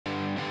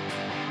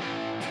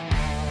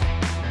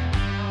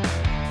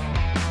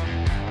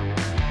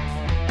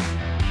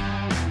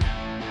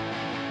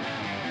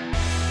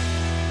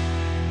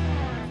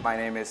My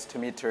name is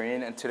Tahmeed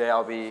Tureen, and today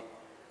I'll be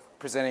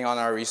presenting on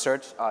our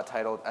research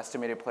titled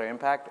Estimated Player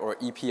Impact, or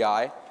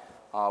EPI,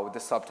 with the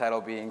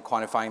subtitle being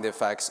Quantifying the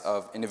Effects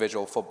of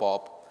Individual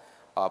Football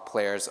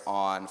Players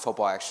on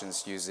Football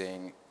Actions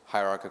Using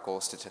Hierarchical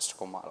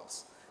Statistical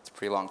Models. It's a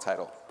pretty long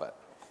title, but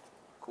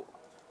cool.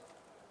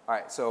 All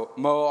right, so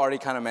Mo already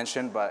kind of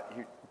mentioned, but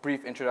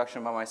brief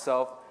introduction about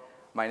myself.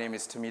 My name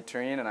is Tahmeed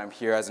Tureen, and I'm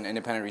here as an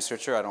independent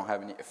researcher. I don't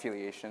have any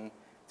affiliation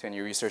to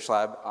any research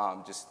lab,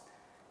 just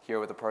here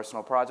with a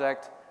personal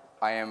project.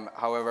 I am,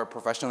 however,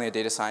 professionally a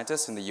data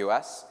scientist in the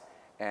US,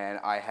 and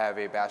I have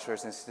a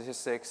bachelor's in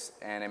statistics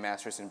and a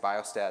master's in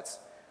biostats,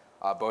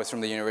 both from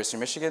the University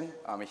of Michigan.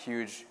 I'm a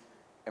huge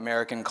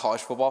American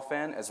college football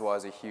fan, as well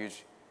as a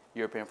huge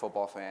European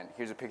football fan.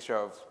 Here's a picture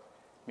of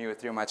me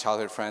with 3 of my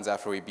childhood friends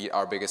after we beat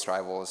our biggest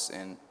rivals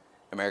in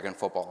American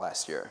football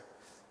last year.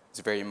 It's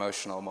a very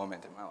emotional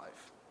moment in my life.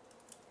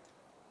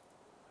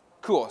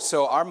 Cool,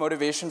 so our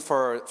motivation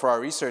for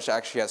our research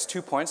actually has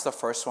 2 points. The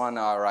first one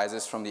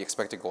arises from the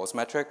expected goals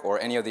metric, or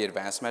any of the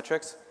advanced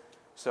metrics.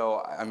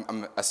 So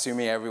I'm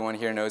assuming everyone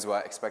here knows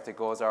what expected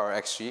goals are, or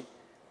XG.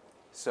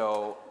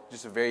 So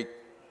just a very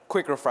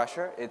quick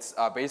refresher. It's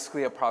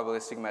basically a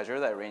probabilistic measure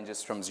that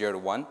ranges from 0 to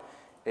 1.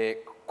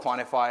 It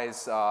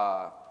quantifies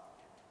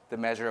the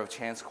measure of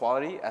chance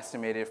quality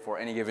estimated for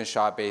any given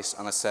shot based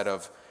on a set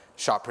of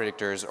shot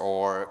predictors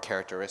or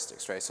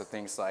characteristics, right? So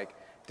things like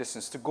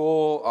distance to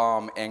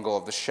goal, angle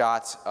of the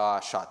shot,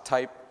 shot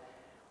type.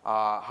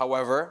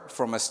 However,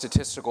 from a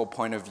statistical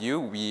point of view,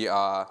 we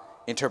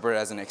interpret it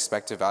as an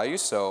expected value.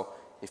 So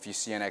if you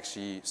see an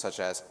XG such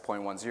as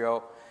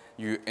 0.10,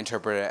 you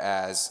interpret it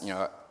as,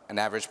 an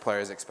average player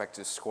is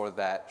expected to score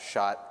that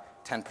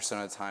shot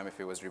 10% of the time if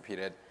it was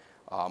repeated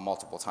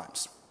multiple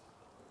times.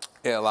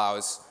 It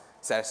allows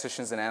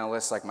statisticians and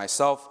analysts like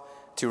myself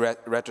to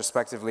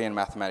retrospectively and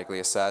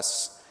mathematically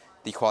assess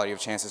the quality of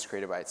chances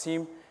created by a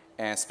team,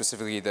 and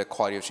specifically the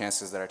quality of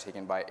chances that are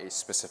taken by a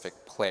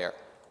specific player.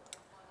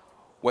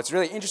 What's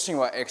really interesting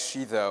about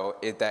XG, though,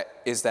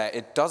 is that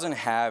it doesn't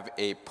have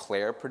a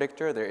player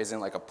predictor. There isn't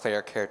like a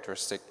player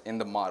characteristic in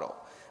the model.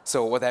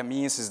 So what that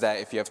means is that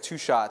if you have 2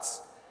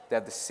 shots that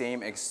have the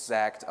same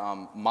exact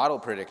model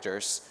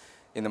predictors,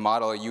 in the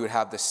model you would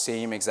have the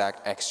same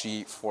exact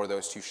XG for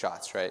those 2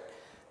 shots, right?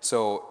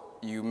 So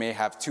you may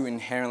have 2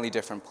 inherently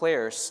different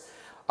players,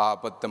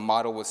 but the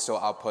model would still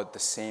output the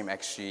same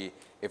XG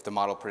if the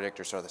model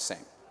predictors are the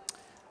same.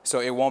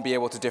 So it won't be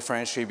able to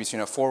differentiate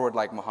between a forward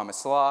like Mohamed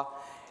Salah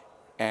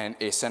and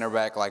a center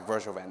back like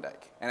Virgil van Dijk.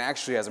 And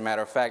actually, as a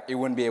matter of fact, it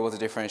wouldn't be able to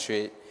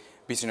differentiate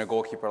between a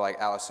goalkeeper like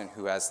Alisson,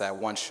 who has that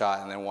 1 shot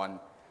and then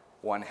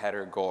one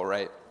header goal,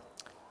 right?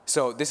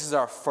 So this is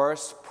our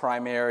first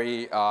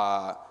primary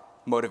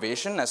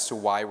motivation as to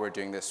why we're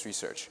doing this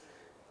research.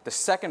 The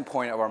second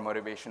point of our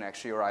motivation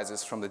actually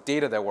arises from the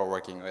data that we're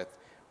working with,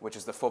 which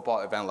is the football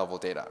event level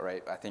data,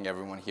 right? I think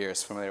everyone here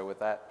is familiar with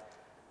that.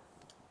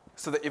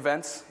 So the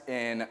events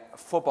in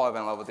football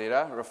event level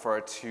data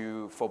refer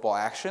to football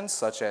actions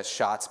such as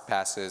shots,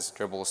 passes,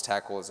 dribbles,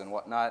 tackles, and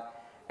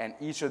whatnot. And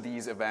each of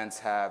these events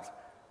have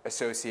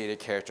associated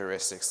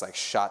characteristics like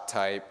shot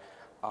type,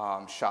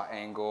 shot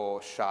angle,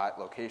 shot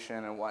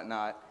location, and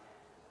whatnot.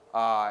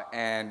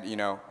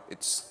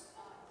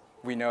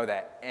 We know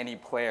that any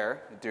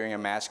player during a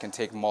match can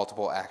take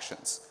multiple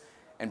actions.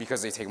 And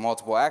because they take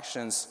multiple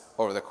actions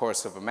over the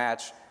course of a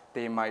match,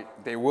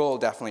 they will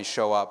definitely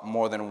show up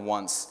more than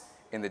once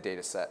in the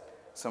data set.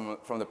 So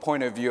from the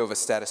point of view of a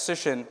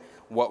statistician,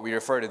 what we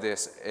refer to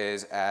this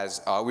as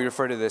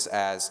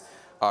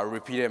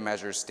repeated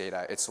measures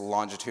data. It's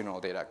longitudinal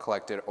data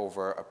collected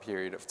over a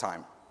period of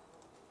time.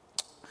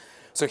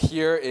 So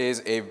here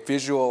is a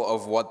visual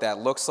of what that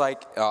looks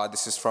like.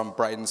 This is from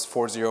Brighton's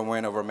 4-0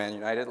 win over Man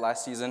United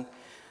last season.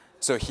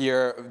 So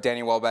here,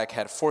 Danny Welbeck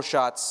had 4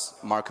 shots,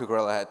 Marc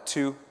Cucurella had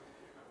 2,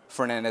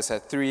 Fernandes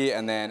had 3,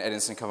 and then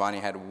Edinson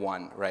Cavani had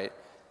 1, right?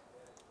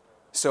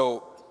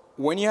 So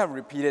when you have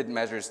repeated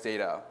measures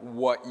data,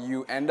 what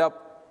you end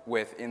up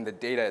with in the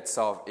data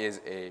itself is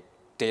a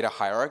data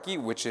hierarchy,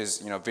 which is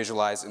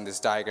visualized in this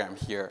diagram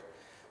here.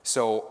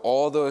 So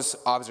all those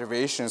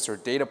observations or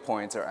data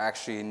points are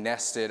actually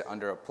nested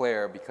under a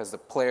player because the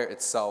player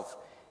itself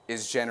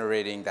is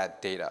generating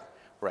that data,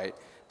 right?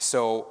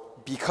 So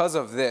because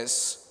of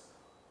this,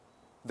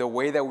 the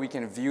way that we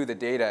can view the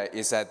data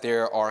is that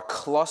there are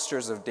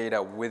clusters of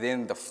data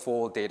within the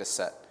full data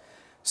set.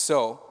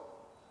 So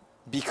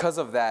because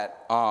of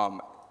that,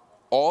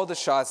 all the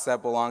shots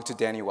that belong to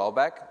Danny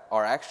Welbeck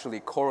are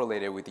actually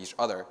correlated with each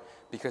other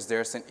because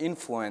there's an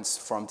influence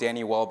from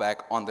Danny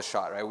Welbeck on the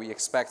shot, right? We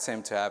expect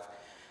him to have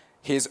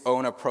his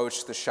own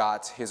approach to the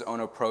shot, his own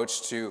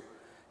approach to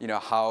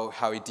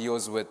how he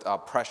deals with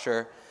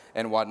pressure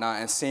and whatnot,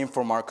 and same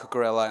for Marc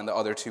Cucurella and the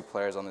other 2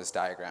 players on this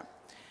diagram.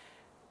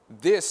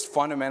 This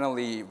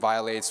fundamentally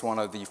violates one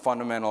of the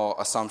fundamental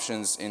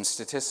assumptions in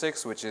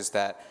statistics, which is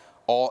that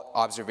all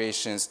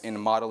observations in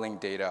modeling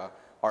data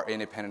are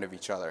independent of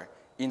each other.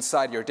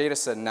 Inside your data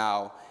set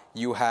now,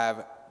 you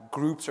have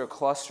groups or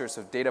clusters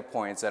of data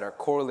points that are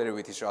correlated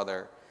with each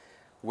other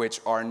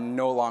which are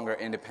no longer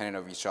independent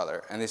of each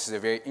other. And this is a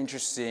very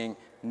interesting,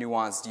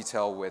 nuanced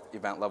detail with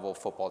event-level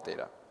football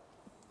data.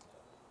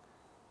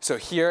 So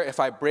here, if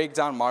I break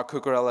down Mark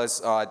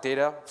Cucurella's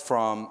data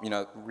from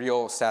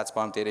real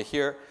StatsBomb data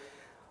here,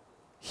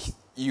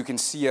 you can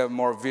see a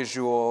more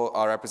visual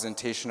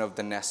representation of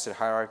the nested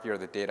hierarchy or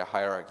the data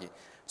hierarchy.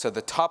 So at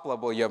the top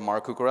level, you have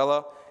Mark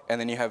Cucurella, and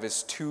then you have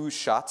his 2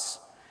 shots.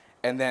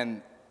 And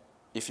then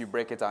if you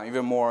break it down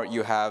even more,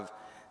 you have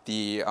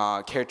the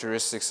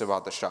characteristics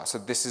about the shot. So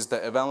this is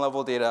the event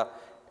level data.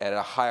 At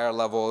a higher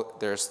level,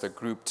 there's the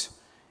grouped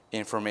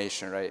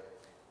information, right?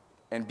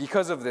 And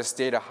because of this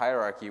data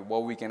hierarchy,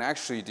 what we can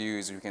actually do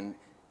is we can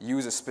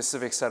use a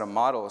specific set of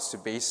models to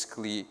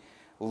basically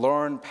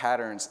learn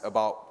patterns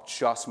about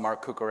just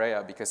Mark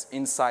Cucurella, because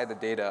inside the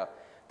data,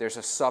 there's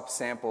a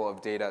subsample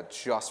of data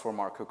just for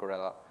Mark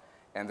Cucurella.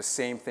 And the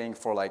same thing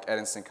for like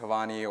Edinson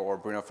Cavani or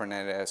Bruno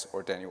Fernandes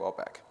or Danny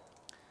Welbeck.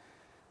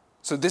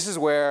 So this is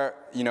where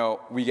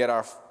we get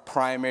our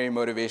primary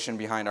motivation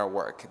behind our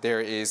work. There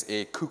is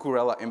a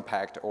Cucurella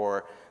impact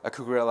or a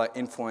Cucurella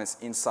influence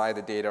inside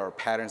the data or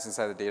patterns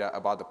inside the data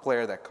about the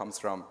player that comes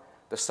from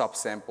the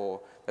subsample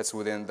that's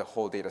within the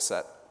whole data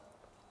set.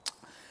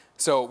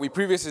 So we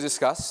previously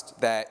discussed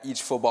that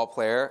each football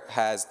player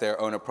has their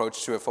own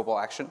approach to a football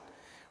action,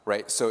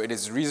 right? So it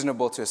is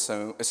reasonable to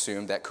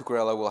assume that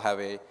Cucurella will have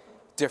a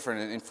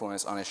different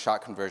influence on his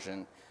shot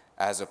conversion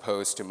as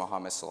opposed to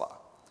Mohamed Salah.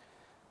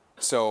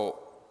 So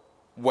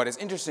what is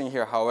interesting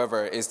here,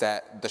 however, is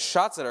that the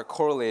shots that are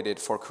correlated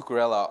for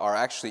Cucurella are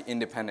actually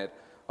independent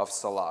of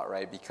Salah,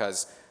 right?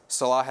 Because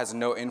Salah has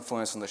no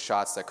influence on the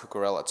shots that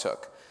Cucurella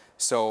took.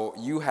 So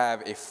you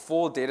have a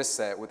full data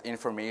set with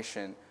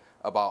information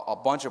about a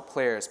bunch of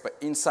players, but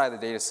inside the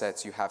data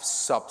sets, you have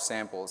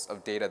subsamples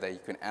of data that you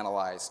can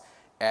analyze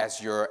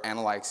as you're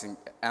analyzing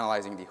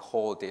the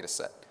whole data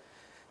set.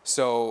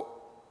 So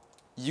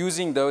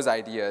using those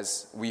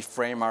ideas, we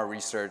frame our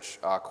research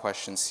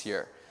questions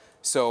here.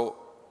 So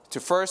to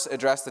first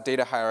address the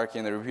data hierarchy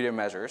and the repeated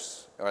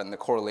measures, and the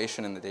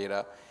correlation in the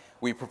data,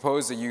 we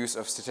propose the use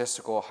of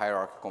statistical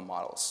hierarchical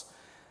models.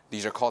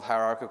 These are called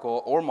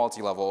hierarchical or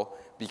multi-level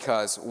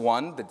because,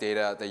 one, the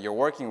data that you're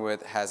working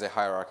with has a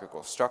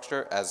hierarchical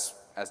structure, as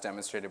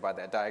demonstrated by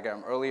that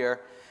diagram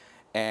earlier,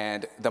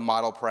 and the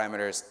model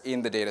parameters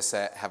in the data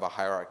set have a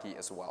hierarchy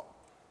as well.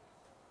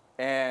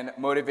 And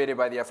motivated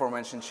by the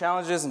aforementioned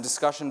challenges and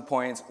discussion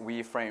points,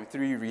 we frame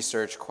 3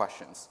 research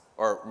questions,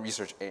 or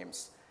research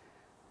aims.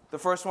 The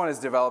first one is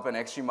develop an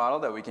XG model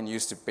that we can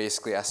use to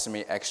basically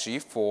estimate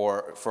XG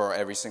for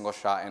every single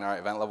shot in our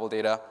event level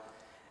data.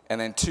 And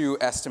then 2,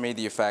 estimate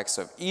the effects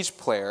of each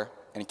player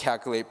and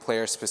calculate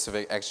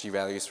player-specific XG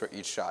values for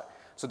each shot.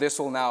 So this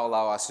will now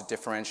allow us to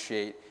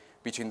differentiate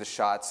between the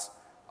shots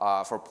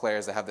for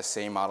players that have the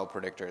same model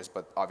predictors,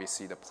 but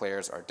obviously the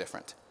players are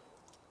different.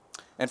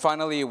 And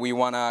finally, we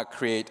want to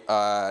create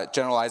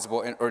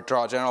generalizable or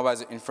draw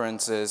generalized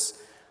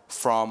inferences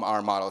from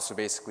our models, so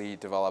basically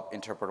develop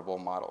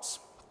interpretable models.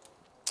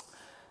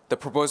 The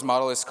proposed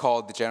model is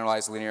called the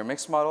generalized linear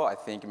mixed model. I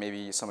think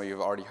maybe some of you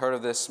have already heard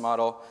of this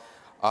model.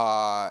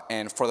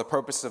 And for the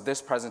purpose of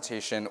this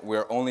presentation,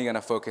 we're only going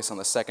to focus on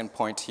the second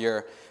point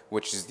here,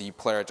 which is the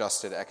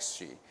player-adjusted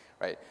XG,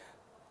 right?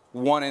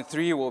 1 and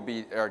 3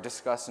 are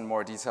discussed in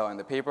more detail in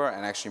the paper,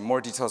 and actually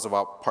more details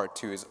about part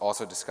 2 is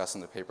also discussed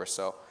in the paper.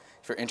 So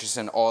if you're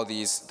interested in all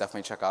these,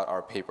 definitely check out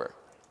our paper.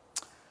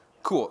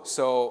 Cool,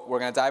 so we're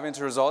going to dive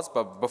into results,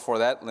 but before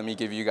that, let me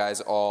give you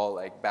guys all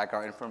like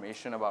background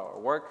information about our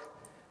work.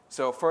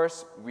 So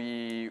first,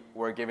 we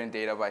were given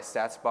data by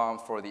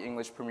StatsBomb for the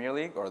English Premier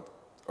League,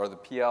 or the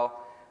PL.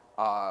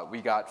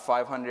 We got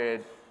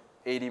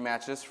 580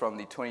 matches from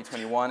the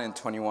 2021 and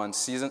 21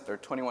 season, or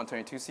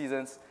 21-22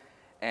 seasons,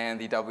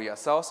 and the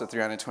WSL, so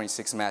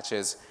 326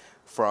 matches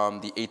from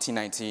the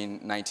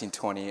 18-19,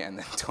 19-20, and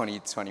then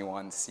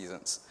 2021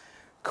 seasons.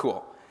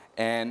 Cool.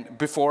 And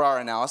before our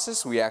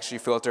analysis, we actually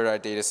filtered our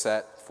data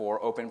set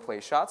for open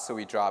play shots, so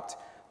we dropped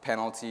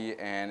penalty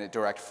and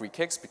direct free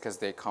kicks because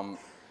they come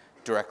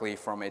directly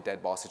from a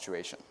dead ball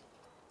situation.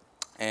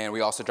 And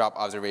we also dropped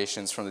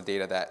observations from the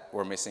data that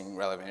were missing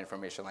relevant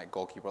information like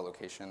goalkeeper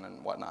location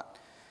and whatnot.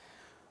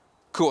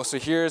 Cool, so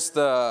here's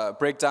the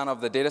breakdown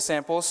of the data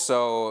samples.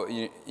 So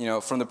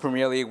from the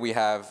Premier League, we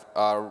have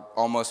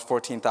almost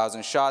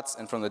 14,000 shots,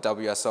 and from the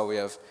WSL, we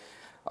have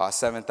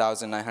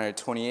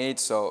 7,928,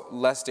 so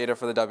less data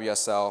for the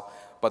WSL,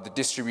 but the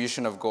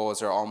distribution of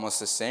goals are almost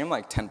the same,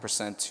 like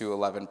 10% to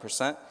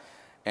 11%.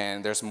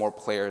 And there's more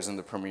players in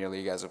the Premier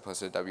League as opposed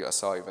to the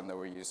WSL, even though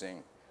we're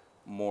using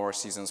more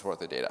seasons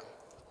worth of data.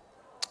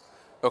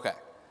 Okay,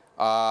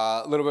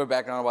 a little bit of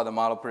background about the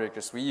model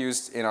predictors we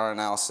used in our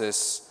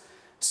analysis.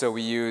 So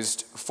we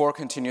used 4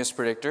 continuous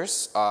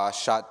predictors: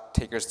 shot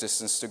taker's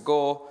distance to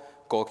goal,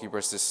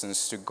 goalkeeper's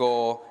distance to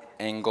goal,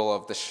 angle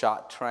of the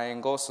shot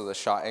triangle, so the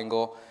shot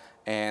angle,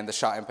 and the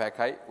shot impact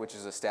height, which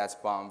is a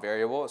StatsBomb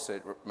variable, so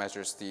it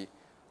measures the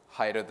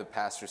height of the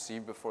pass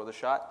received before the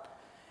shot.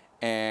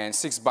 And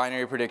 6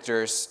 binary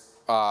predictors: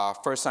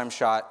 first time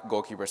shot,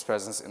 goalkeeper's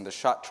presence in the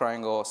shot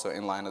triangle, so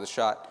in line of the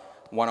shot,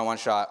 one-on-one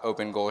shot,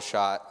 open goal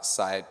shot,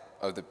 side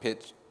of the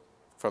pitch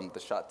from the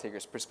shot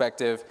taker's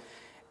perspective,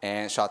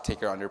 and shot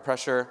taker under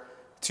pressure.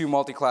 2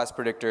 multi-class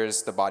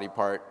predictors, the body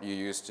part you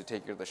use to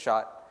take the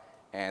shot,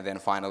 and then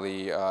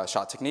finally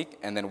shot technique,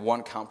 and then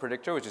 1 count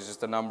predictor, which is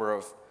just the number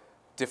of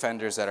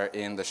defenders that are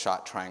in the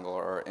shot triangle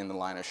or in the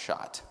line of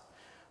shot.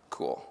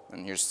 Cool,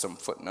 and here's some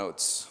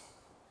footnotes.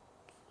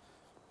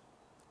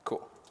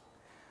 Cool.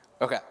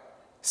 Okay,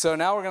 so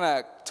now we're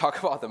gonna talk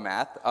about the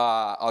math.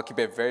 I'll keep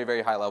it very,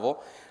 very high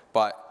level,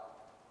 but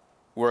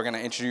we're gonna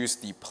introduce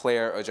the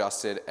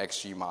player-adjusted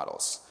XG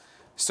models.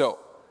 So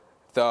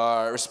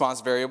the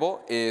response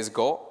variable is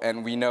goal,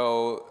 and we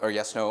know, or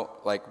yes, no,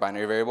 like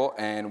binary variable,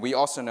 and we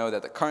also know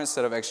that the current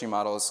set of XG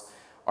models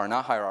are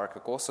not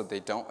hierarchical, so they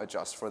don't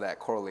adjust for that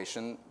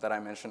correlation that I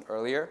mentioned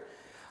earlier.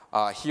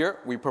 Here,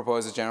 we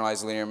propose a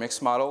generalized linear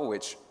mix model,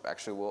 which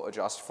actually will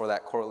adjust for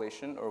that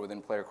correlation or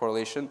within player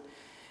correlation.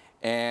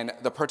 And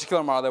the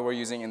particular model that we're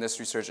using in this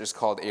research is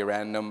called a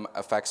random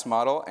effects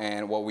model,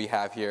 and what we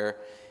have here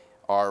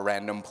are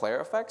random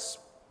player effects.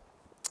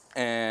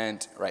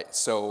 And right,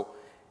 so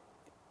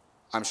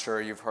I'm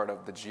sure you've heard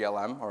of the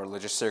GLM, or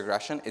logistic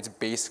regression. It's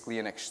basically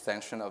an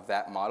extension of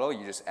that model.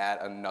 You just add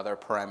another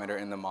parameter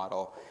in the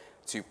model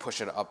to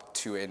push it up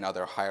to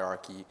another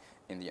hierarchy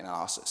in the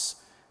analysis.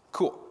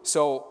 Cool.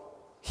 So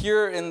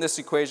here in this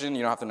equation,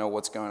 you don't have to know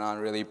what's going on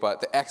really,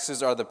 but the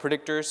x's are the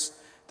predictors,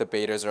 the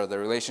betas are the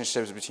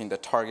relationships between the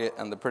target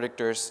and the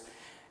predictors,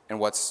 and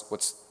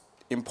what's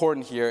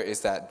important here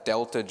is that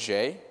delta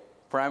J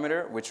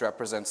parameter, which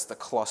represents the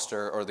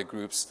cluster or the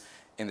groups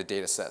in the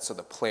data set, so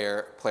the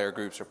player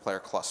groups or player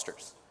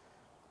clusters.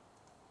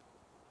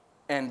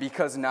 And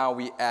because now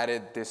we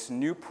added this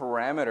new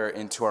parameter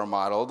into our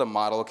model, the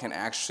model can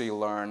actually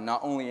learn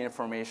not only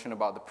information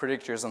about the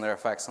predictors and their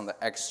effects on the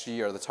XG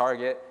or the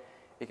target,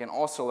 it can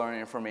also learn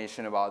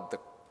information about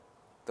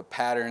the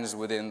patterns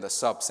within the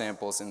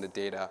subsamples in the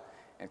data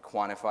and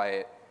quantify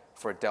it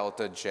for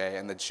delta J,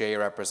 and the J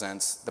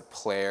represents the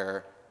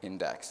player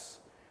index,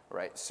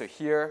 right? So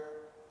here,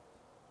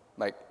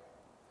 like,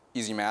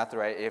 easy math,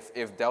 right?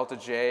 If delta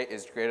J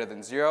is greater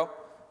than 0,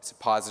 it's a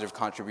positive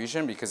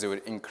contribution because it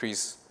would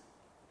increase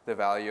the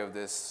value of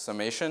this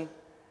summation.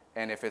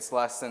 And if it's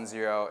less than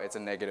 0, it's a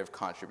negative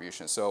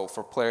contribution. So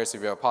for players, if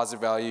you have a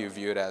positive value, you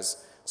view it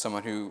as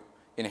someone who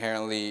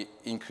inherently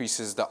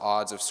increases the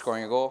odds of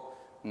scoring a goal.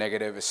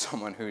 Negative is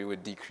someone who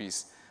would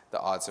decrease the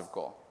odds of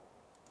goal.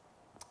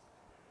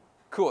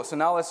 Cool, so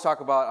now let's talk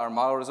about our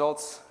model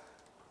results.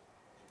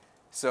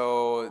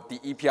 So the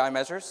EPI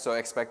measures, so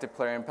expected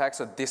player impact.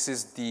 So this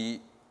is the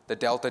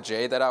delta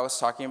J that I was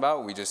talking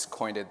about. We just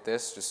coined it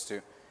this just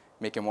to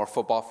make it more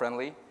football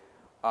friendly.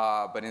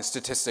 But in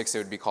statistics, it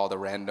would be called a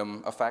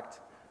random effect.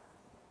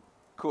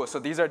 Cool, so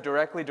these are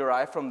directly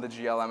derived from the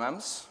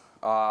GLMMs.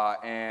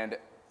 And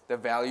the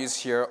values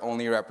here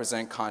only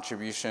represent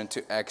contribution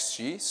to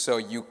XG. So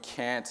you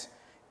can't,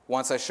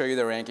 once I show you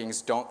the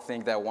rankings, don't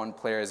think that one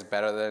player is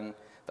better than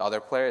the other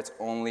player. It's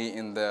only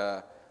in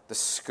the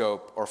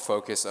scope or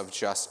focus of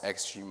just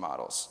XG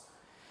models.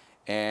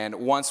 And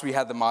once we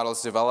had the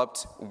models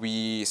developed,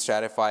 we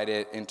stratified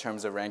it in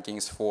terms of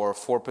rankings for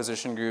 4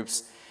 position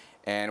groups,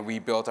 and we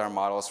built our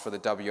models for the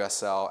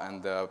WSL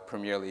and the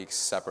Premier League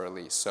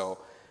separately. So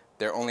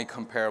they're only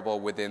comparable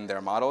within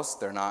their models.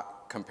 They're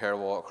not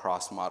comparable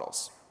across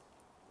models.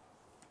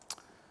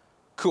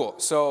 Cool,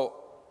 so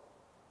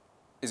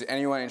is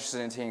anyone interested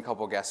in taking a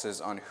couple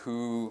guesses on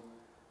who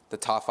the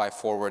top 5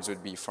 forwards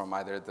would be from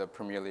either the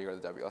Premier League or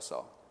the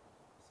WSL?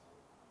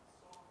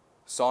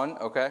 Son,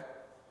 okay.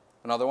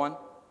 Another one?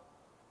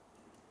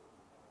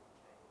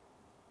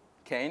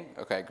 Kane?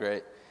 Okay,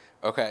 great.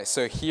 Okay,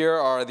 so here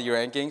are the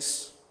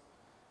rankings.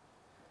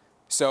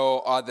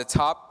 So at the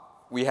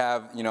top, we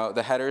have, you know,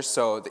 the headers.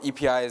 So the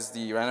EPI is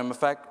the random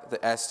effect. The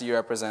SD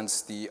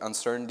represents the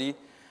uncertainty.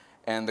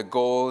 And the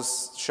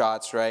goals,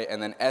 shots, right?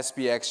 And then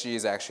SBXG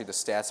is actually the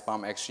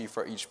StatsBomb XG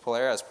for each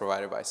player as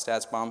provided by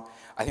StatsBomb.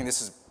 I think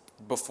this is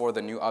before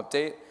the new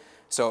update.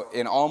 So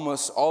in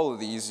almost all of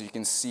these, you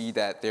can see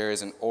that there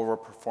is an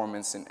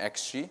overperformance in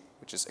XG,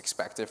 which is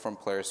expected from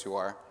players who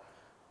are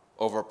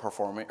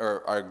overperforming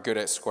or are good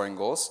at scoring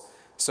goals.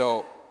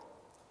 So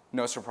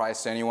no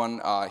surprise to anyone,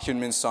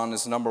 Heung-min Son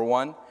is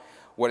 #1.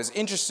 What is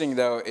interesting,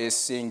 though, is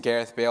seeing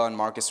Gareth Bale and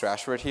Marcus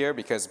Rashford here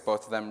because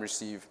both of them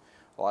receive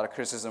a lot of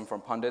criticism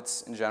from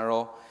pundits in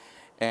general.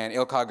 And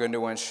Ilkay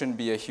Gundogan shouldn't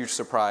be a huge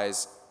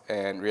surprise,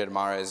 and Riyad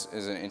Mahrez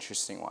is an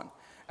interesting one.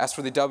 As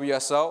for the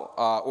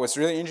WSL, what's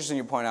really interesting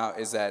to point out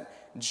is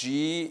that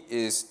G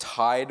is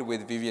tied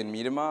with Vivianne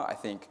Miedema. I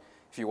think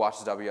if you watch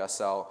the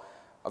WSL,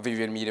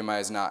 Vivianne Miedema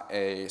is not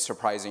a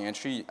surprising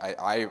entry.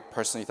 I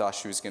personally thought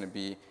she was going to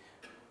be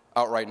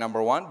outright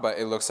 #1, but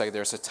it looks like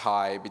there's a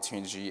tie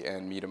between G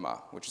and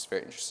Miedema, which is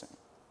very interesting.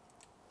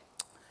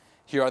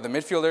 Here are the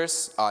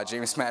midfielders.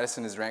 James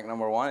Maddison is ranked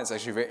 #1. It's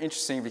actually very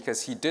interesting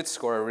because he did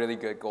score a really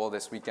good goal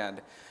this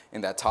weekend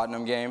in that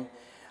Tottenham game.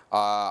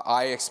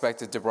 I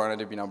expected De Bruyne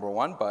to be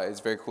 #1, but it's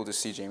very cool to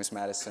see James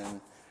Maddison,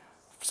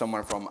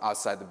 someone from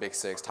outside the big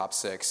 6, top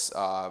 6,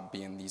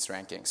 be in these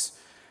rankings.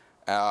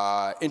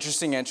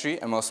 Interesting entry,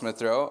 Emil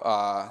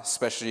Smith-Rowe,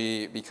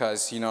 especially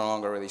because he no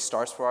longer really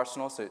starts for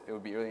Arsenal, so it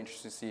would be really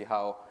interesting to see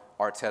how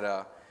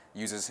Arteta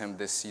uses him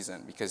this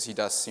season, because he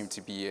does seem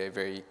to be a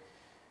very,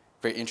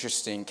 very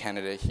interesting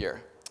candidate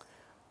here.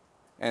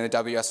 And the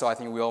WSL, I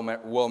think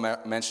Will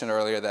mentioned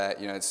earlier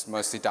that it's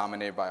mostly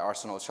dominated by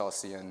Arsenal,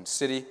 Chelsea, and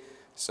City,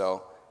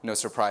 so no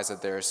surprise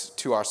that there's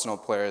 2 Arsenal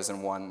players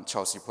and 1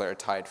 Chelsea player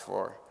tied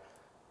for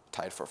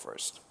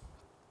first.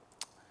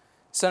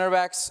 Center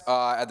backs,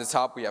 at the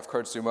top we have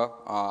Kurt Zouma.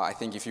 I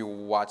think if you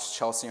watch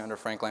Chelsea under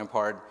Frank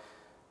Lampard,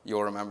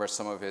 you'll remember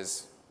some of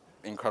his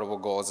incredible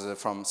goals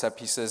from set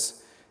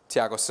pieces.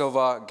 Thiago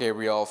Silva,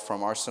 Gabriel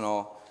from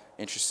Arsenal,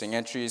 interesting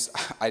entries.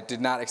 I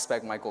did not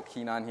expect Michael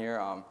Keane on here.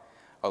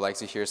 I'd like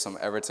to hear some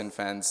Everton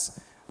fans'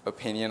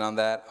 opinion on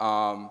that.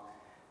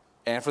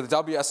 And for the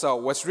WSL,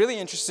 what's really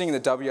interesting in the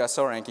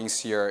WSL rankings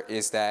here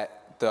is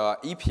that the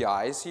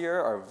EPIs here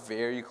are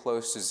very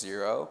close to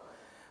 0.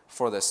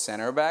 For the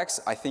center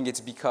backs, I think it's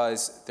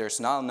because there's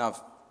not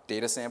enough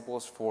data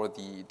samples for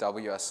the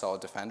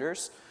WSL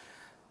defenders,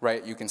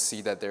 right? You can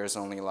see that there's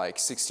only like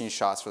 16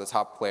 shots for the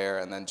top player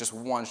and then just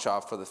 1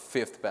 shot for the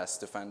 5th best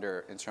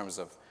defender in terms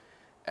of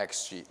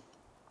XG.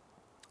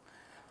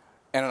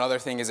 And another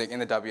thing is, like, in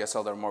the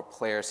WSL, there are more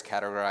players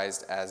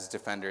categorized as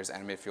defenders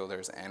and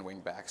midfielders and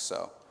wingbacks,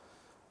 so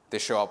they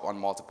show up on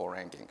multiple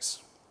rankings.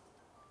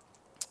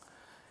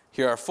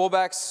 Here are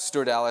fullbacks.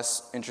 Stuart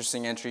Dallas,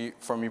 interesting entry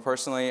for me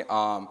personally.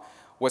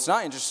 What's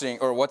not interesting,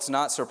 or what's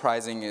not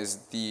surprising, is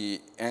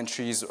the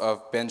entries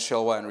of Ben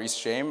Chilwell and Reece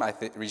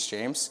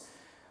James.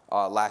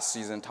 Last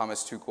season,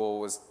 Thomas Tuchel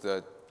was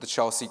the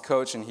Chelsea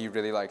coach, and he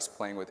really likes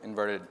playing with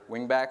inverted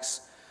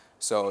wingbacks.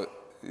 So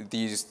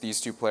these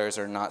 2 players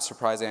are not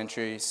surprise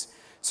entries.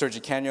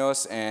 Sergi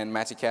Canos and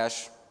Matty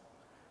Cash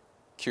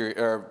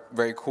are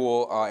very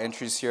cool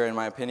entries here, in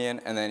my opinion.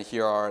 And then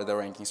here are the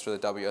rankings for the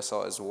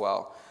WSL as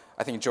well.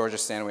 I think Georgia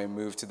Stanway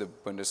moved to the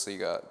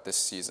Bundesliga this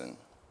season.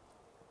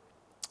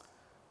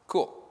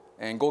 Cool.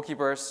 And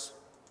goalkeepers,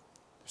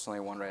 there's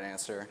only 1 right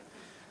answer.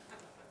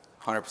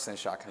 100%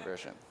 shot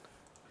conversion.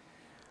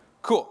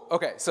 Cool.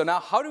 Okay, so now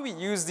how do we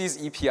use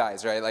these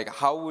EPIs, right? Like,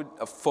 how would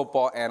a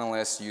football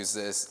analyst use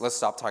this? Let's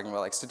stop talking about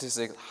like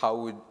statistics. How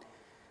would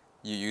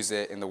you use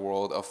it in the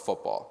world of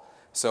football?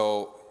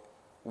 So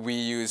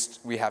we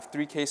have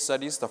 3 case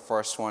studies. The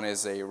first one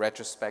is a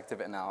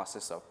retrospective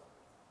analysis of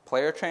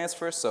player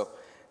transfers. So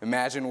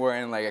imagine we're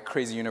in like a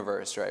crazy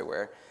universe, right,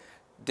 where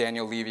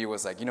Daniel Levy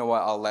was like, you know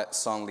what, I'll let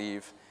Son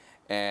leave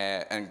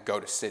and go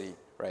to City,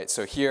 right?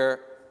 So here,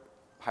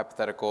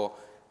 hypothetical,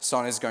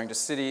 Son is going to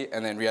City,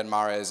 and then Riyad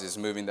Mahrez is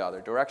moving the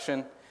other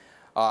direction.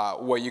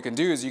 What you can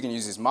do is you can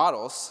use these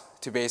models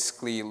to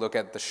basically look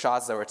at the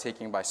shots that were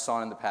taken by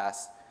Son in the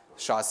past,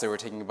 shots that were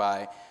taken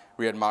by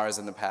Riyad Mahrez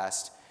in the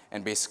past,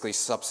 and basically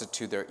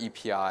substitute their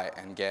EPI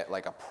and get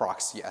like a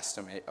proxy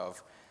estimate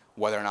of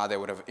whether or not they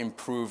would have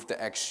improved the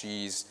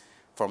XGs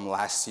from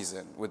last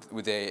season.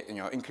 Would they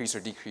increase or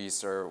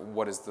decrease, or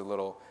what is the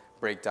little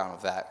breakdown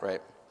of that,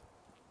 right?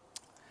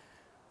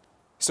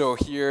 So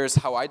here's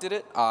how I did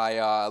it.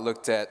 I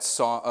looked at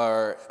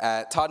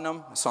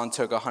Tottenham. Son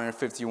took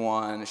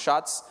 151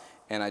 shots,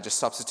 and I just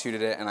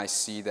substituted it, and I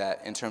see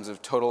that in terms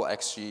of total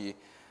XG,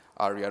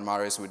 Riyad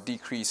Mahrez would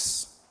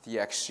decrease the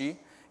XG,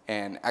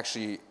 and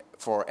actually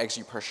for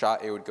XG per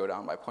shot, it would go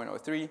down by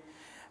 0.03.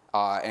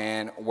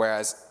 And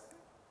whereas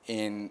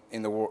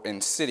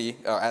at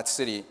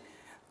City,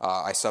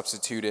 I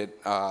substituted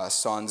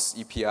Son's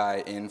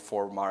EPI in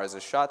for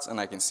Mahrez's shots, and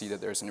I can see that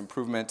there's an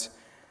improvement.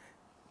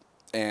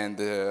 And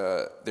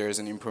there's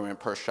an improvement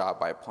per shot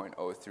by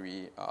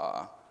 0.03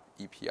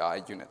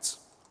 EPI units.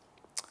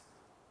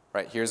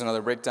 Right, here's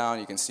another breakdown.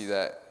 You can see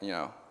that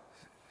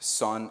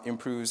Son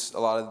improves a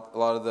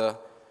lot of the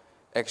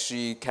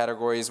XG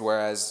categories,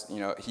 whereas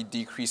he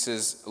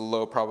decreases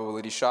low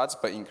probability shots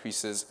but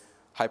increases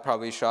high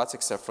probability shots,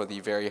 except for the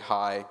very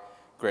high,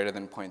 greater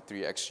than 0.3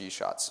 XG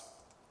shots.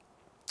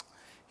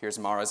 Here's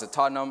Mahrez at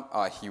Tottenham.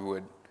 He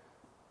would,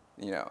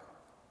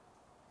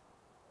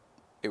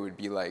 it would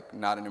be like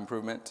not an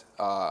improvement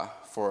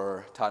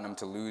for Tottenham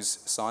to lose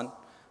Son.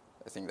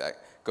 I think that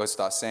goes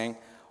without saying.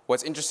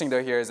 What's interesting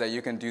though here is that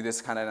you can do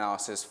this kind of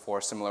analysis for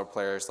similar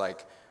players.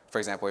 Like, for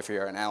example, if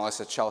you're an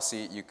analyst at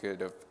Chelsea, you could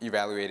have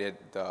evaluated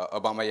the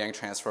Aubameyang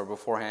transfer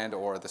beforehand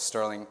or the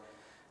Sterling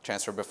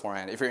transfer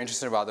beforehand. If you're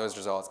interested about those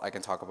results, I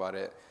can talk about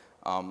it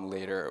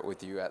later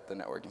with you at the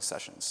networking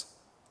sessions.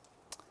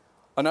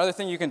 Another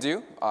thing you can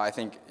do, I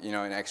think in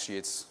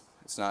XG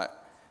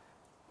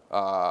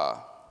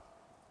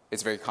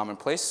it's very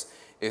commonplace,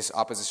 is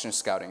opposition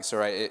scouting. So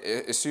right,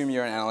 assume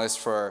you're an analyst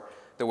for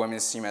the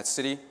women's team at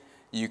City.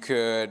 You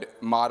could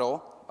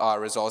model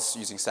results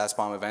using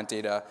StatsBomb event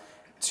data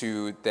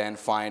to then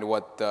find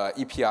what the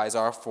EPIs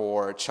are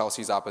for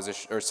Chelsea's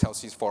opposition or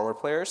Chelsea's forward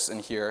players,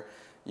 and here,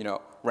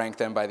 rank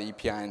them by the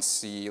EPI and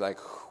see like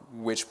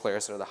which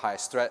players are the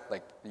highest threat.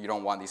 Like, you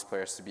don't want these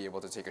players to be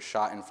able to take a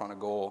shot in front of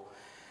goal.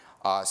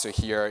 So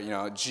here,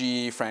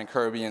 G, Frank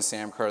Kirby, and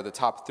Sam Kerr are the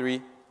top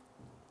 3.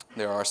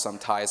 There are some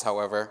ties,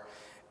 however.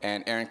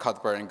 and Aaron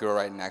Cuthbert and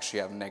Gurrighton actually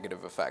have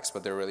negative effects,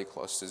 but they're really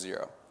close to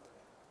 0.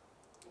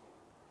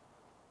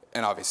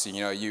 And obviously,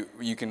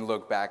 you can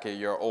look back at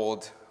your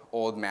old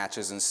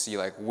matches and see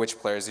like which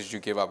players did you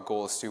give up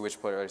goals to, which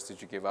players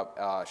did you give up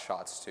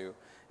shots to,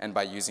 and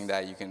by using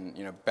that you can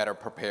better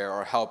prepare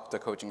or help the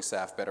coaching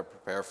staff better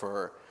prepare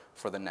for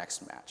the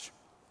next match.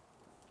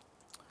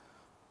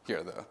 Here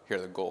are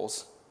the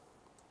goals.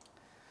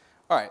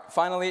 All right,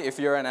 finally, if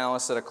you're an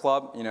analyst at a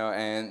club,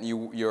 and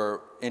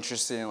you're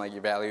interested in like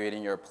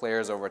evaluating your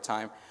players over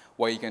time,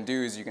 what you can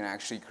do is you can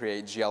actually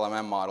create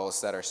GLMM models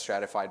that are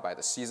stratified by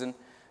the season.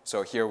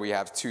 So here we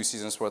have 2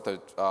 seasons worth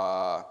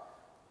of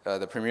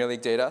the Premier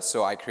League data.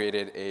 So I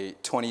created a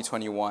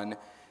 2021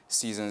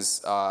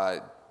 seasons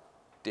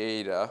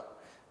data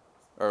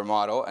or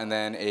model, and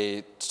then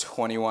a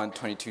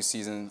 21-22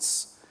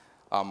 seasons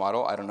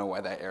model. I don't know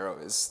why that arrow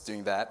is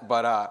doing that,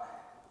 but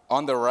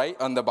on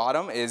the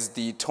bottom is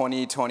the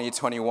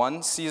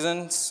 2020-21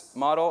 seasons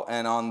model,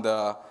 and on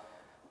the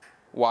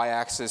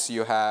y-axis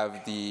you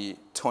have the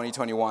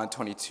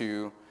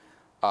 2021-22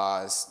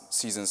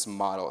 seasons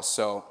model.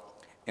 So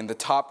in the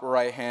top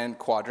right-hand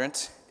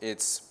quadrant,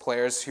 it's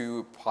players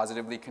who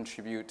positively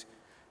contribute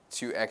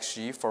to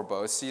XG for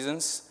both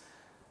seasons.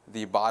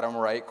 The bottom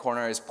right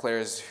corner is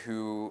players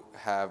who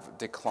have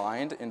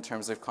declined in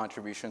terms of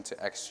contribution to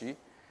XG.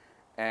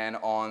 And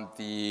on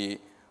the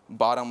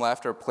bottom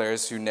left are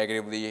players who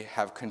negatively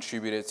have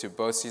contributed to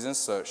both seasons,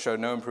 so showed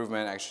no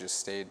improvement, actually just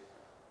stayed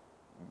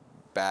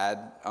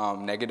bad,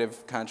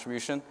 negative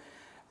contribution.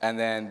 And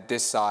then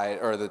this side,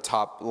 or the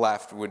top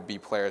left, would be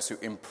players who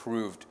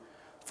improved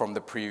from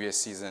the previous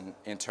season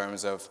in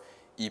terms of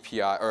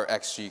EPI or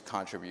XG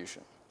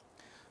contribution.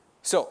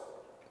 So,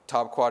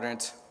 top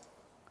quadrant,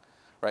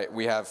 right?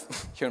 We have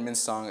Hyun-Min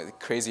Song, a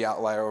crazy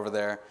outlier over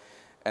there,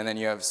 and then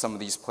you have some of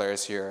these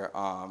players here.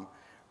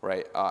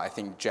 Right, I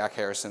think Jack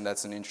Harrison,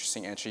 that's an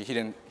interesting entry.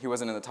 He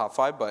wasn't in the top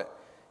 5, but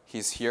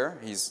he's here.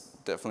 He's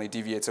definitely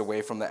deviates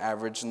away from the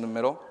average in the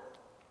middle.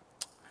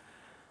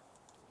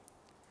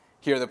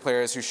 Here are the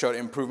players who showed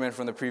improvement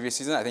from the previous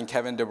season. I think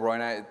Kevin De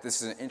Bruyne,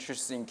 this is an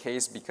interesting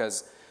case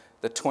because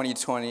the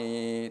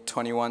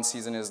 2020-21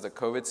 season is the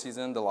COVID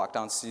season, the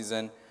lockdown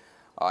season,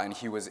 and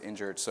he was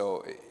injured.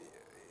 So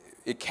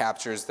it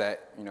captures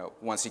that,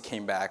 once he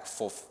came back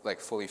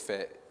fully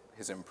fit,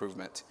 his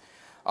improvement.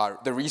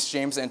 The Reece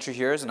James entry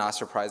here is not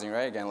surprising,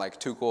 right? Again, like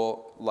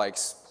Tuchel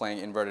likes playing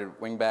inverted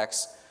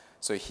wingbacks,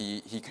 so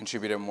he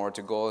contributed more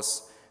to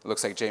goals. It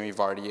looks like Jamie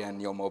Vardy and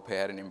Neil Maupay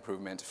had an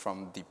improvement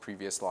from the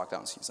previous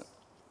lockdown season.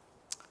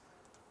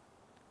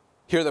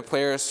 Here are the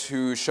players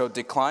who showed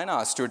decline.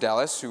 Stuart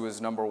Dallas, who was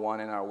 #1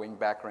 in our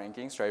wingback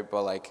rankings, right?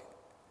 But like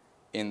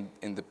in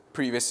the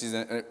previous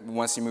season,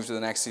 once he moved to the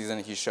next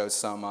season, he showed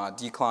some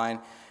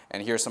decline.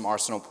 And here are some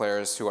Arsenal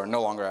players who are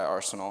no longer at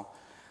Arsenal,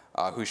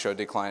 who showed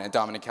decline, and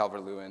Dominic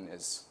Calvert-Lewin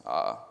is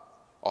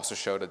also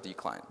showed a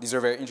decline. These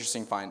are very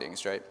interesting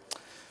findings, right?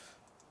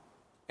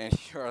 And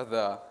here are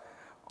the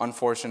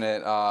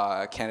unfortunate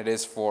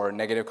candidates for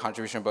negative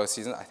contribution both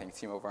seasons. I think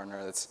Timo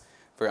Werner, that's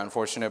very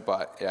unfortunate,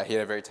 but yeah, he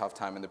had a very tough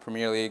time in the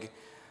Premier League.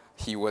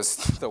 He was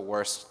the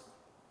worst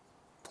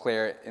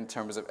player in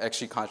terms of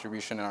XG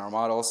contribution in our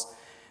models.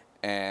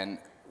 And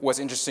what's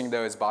interesting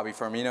though is Bobby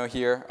Firmino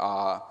here.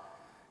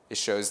 It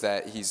shows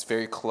that he's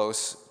very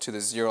close to the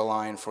 0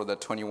 line for the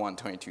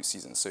 21-22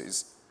 season, so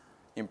he's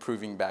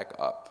improving back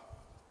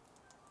up.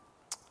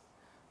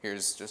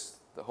 Here's just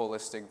the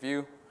holistic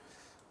view.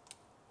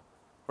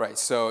 Right,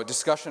 so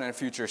discussion and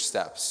future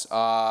steps.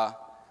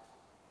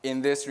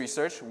 In this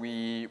research,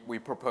 we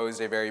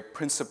proposed a very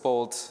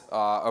principled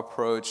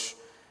approach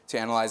to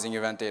analyzing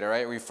event data,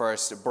 right? We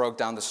first broke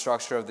down the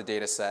structure of the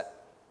data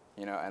set,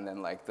 and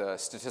then like the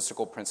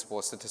statistical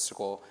principles,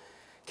 statistical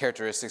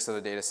characteristics of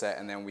the data set,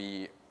 and then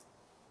we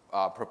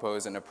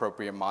propose an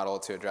appropriate model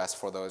to address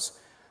for those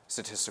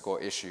statistical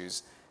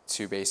issues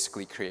to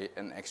basically create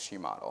an XG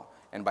model.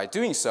 And by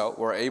doing so,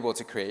 we're able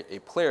to create a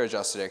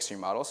player-adjusted XG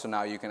model, so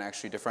now you can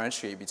actually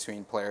differentiate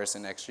between players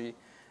and XG,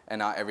 and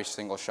not every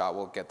single shot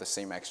will get the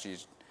same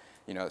XG,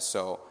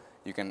 so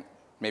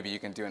maybe you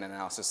can do an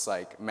analysis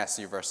like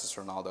Messi versus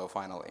Ronaldo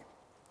finally.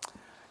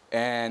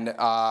 And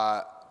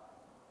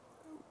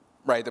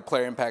right, the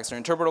player impacts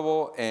are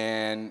interpretable,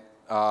 and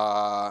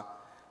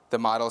the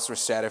models were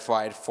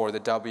stratified for the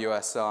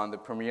WSL and the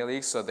Premier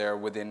League, so they're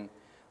within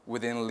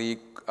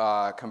league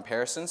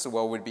comparisons. So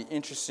what would be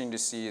interesting to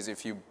see is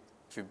if you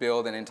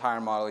build an entire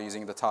model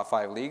using the top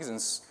 5 leagues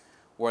and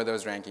where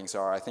those rankings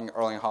are. I think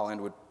Erling Haaland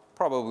would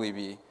probably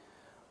be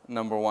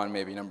 #1,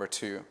 maybe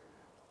 #2.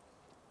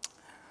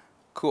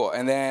 Cool,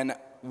 and then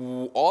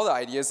all the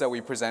ideas that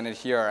we presented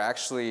here are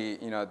actually,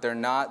 they're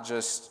not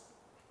just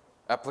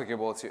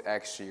applicable to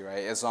XG,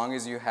 right? As long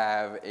as you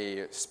have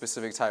a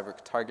specific type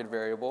of target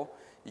variable,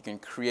 you can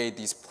create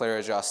these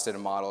player-adjusted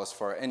models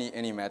for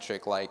any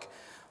metric like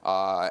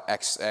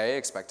XA,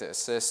 expected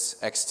assists,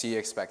 XT,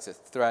 expected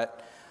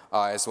threat,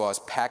 as well as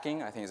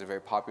packing. I think is a very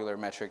popular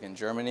metric in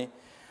Germany.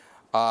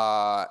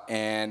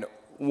 And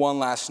one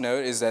last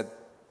note is that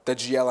the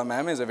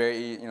GLMM is a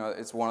very,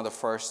 it's one of the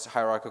first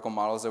hierarchical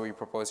models that we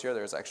propose here.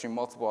 There's actually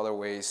multiple other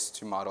ways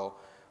to model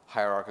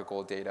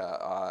hierarchical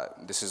data.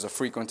 This is a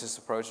frequentist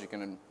approach. You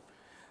can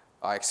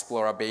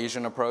explore a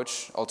Bayesian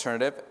approach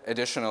alternative.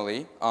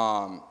 Additionally,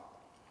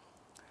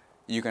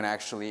 you can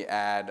actually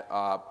add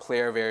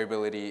player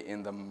variability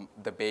in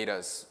the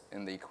betas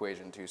in the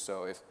equation too.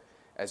 So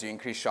as you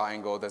increase shot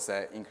angle, does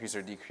that increase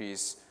or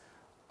decrease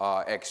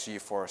XG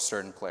for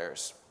certain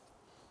players?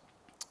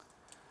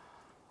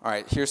 All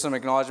right, here's some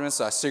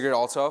acknowledgments. Sigrid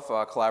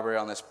Olthof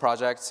collaborated on this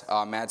project.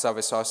 Matt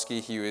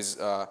Zawisowski,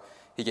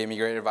 he gave me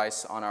great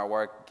advice on our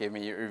work, gave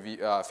me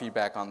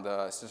feedback on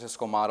the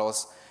statistical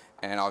models,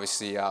 and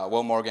obviously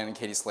Will Morgan and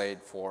Katie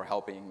Slade for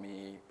helping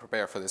me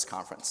prepare for this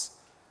conference.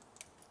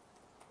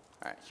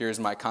 All right, here's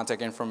my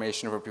contact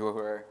information for people who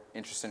are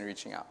interested in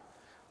reaching out.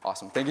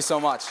 Awesome, thank you so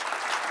much.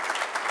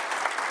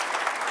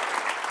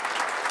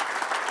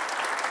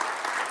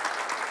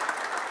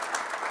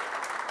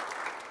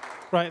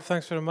 Right,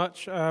 thanks very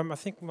much. I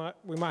think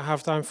we might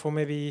have time for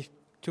maybe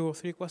 2 or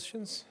 3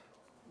 questions.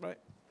 Right.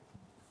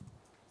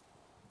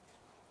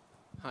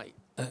 Hi,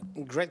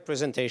 great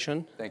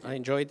presentation. Thank you. I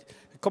enjoyed.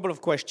 A couple of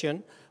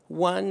questions.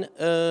 One,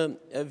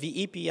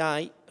 the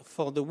API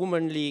for the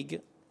Women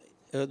League,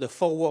 the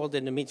forward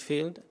and the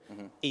midfield,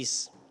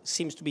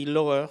 seems to be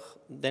lower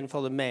than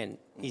for the men.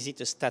 Is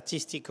it a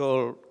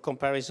statistical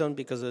comparison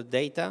because of the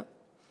data?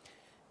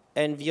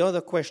 And the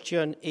other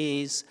question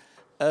is,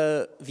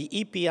 the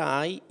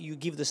API, you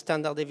give the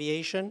standard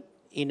deviation.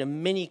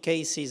 In many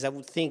cases, I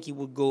would think it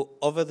would go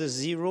over the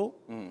 0,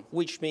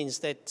 which means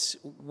that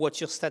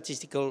what's your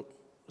statistical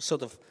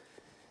sort of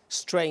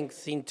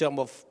strength in terms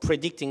of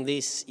predicting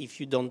this if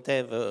you don't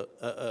have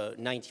a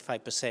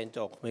 95%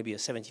 or maybe a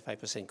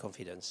 75%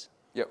 confidence?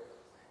 Yep.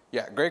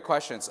 Yeah, great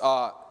questions.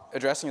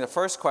 Addressing the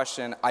first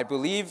question, I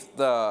believe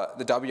the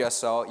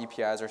WSL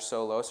EPIs are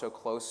so low, so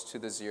close to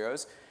the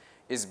zeros,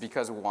 is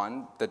because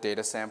one, the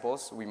data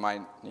samples, we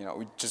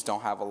just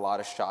don't have a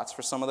lot of shots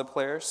for some of the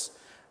players.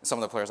 Some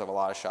of the players have a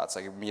lot of shots,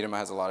 like Miedema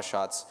has a lot of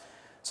shots.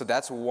 So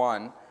that's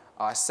one.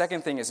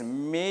 Second thing is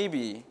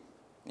maybe,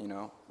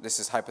 this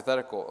is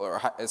hypothetical,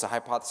 or it's a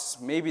hypothesis,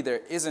 maybe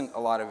there isn't a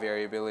lot of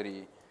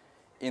variability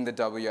in the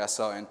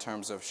WSL in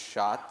terms of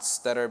shots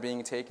that are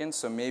being taken.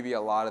 So maybe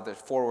a lot of the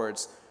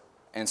forwards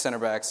and center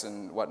backs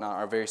and whatnot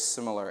are very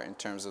similar in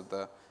terms of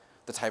the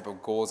type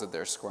of goals that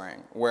they're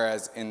scoring.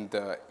 Whereas in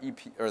the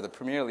the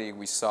Premier League,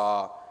 we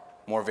saw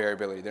more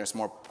variability. There's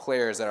more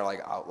players that are like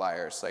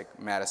outliers, like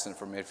Maddison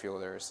for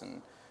midfielders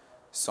and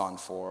Son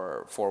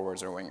for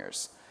forwards or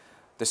wingers.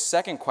 The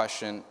second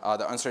question,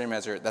 the uncertainty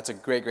measure, that's a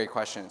great, great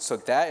question. So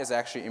that is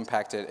actually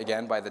impacted,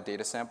 again, by the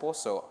data sample,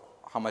 so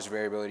how much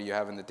variability you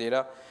have in the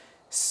data.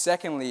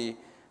 Secondly,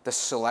 the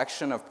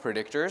selection of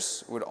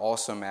predictors would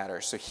also matter.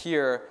 So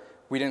here,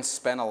 we didn't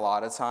spend a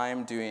lot of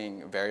time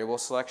doing variable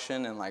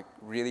selection and like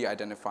really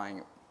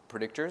identifying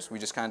predictors. We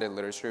just kind of did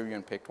literature review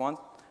and picked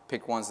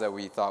ones that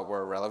we thought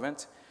were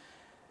relevant.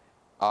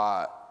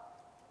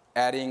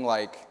 Adding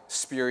like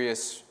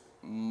spurious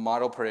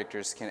model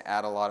predictors can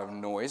add a lot of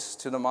noise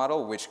to the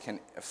model, which can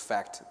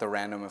affect the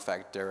random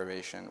effect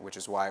derivation, which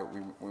is why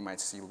we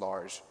might see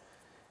large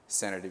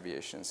standard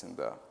deviations in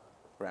the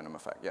random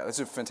effect. Yeah, that's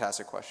a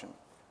fantastic question.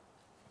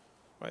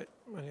 Right,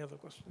 any other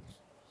questions?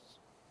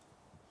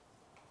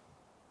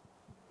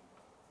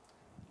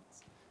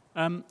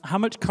 How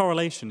much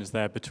correlation is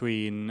there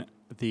between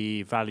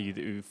the value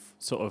that you've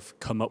sort of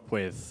come up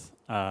with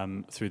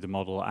through the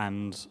model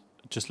and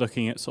just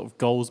looking at sort of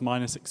goals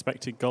minus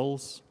expected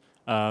goals,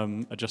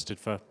 adjusted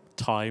for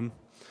time?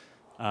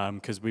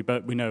 Because we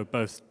know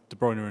both De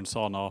Bruyne and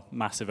Son are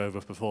massive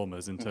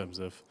overperformers in terms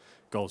of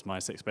goals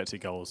minus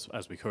expected goals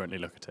as we currently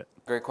look at it.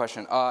 Great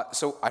question.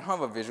 So I don't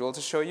have a visual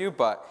to show you,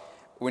 but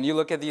when you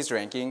look at these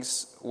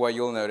rankings, what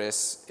you'll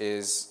notice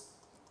is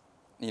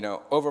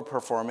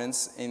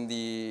overperformance in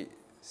the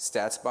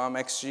StatsBomb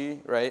XG,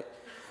 right?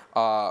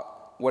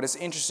 What is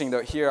interesting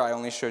though, here I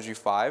only showed you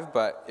 5,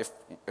 but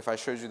if I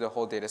showed you the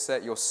whole data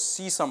set, you'll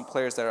see some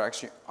players that are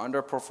actually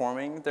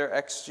underperforming their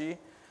XG,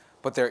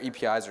 but their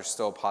EPIs are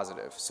still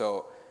positive.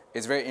 So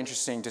it's very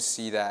interesting to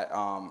see that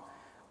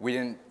we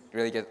didn't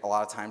really get a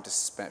lot of time to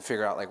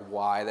figure out like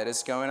why that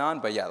is going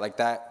on, but yeah, like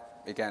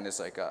that, again, is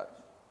like a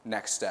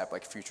next step,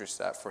 like future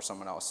step for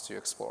someone else to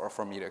explore, or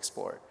for me to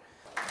explore.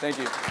 Thank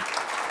you.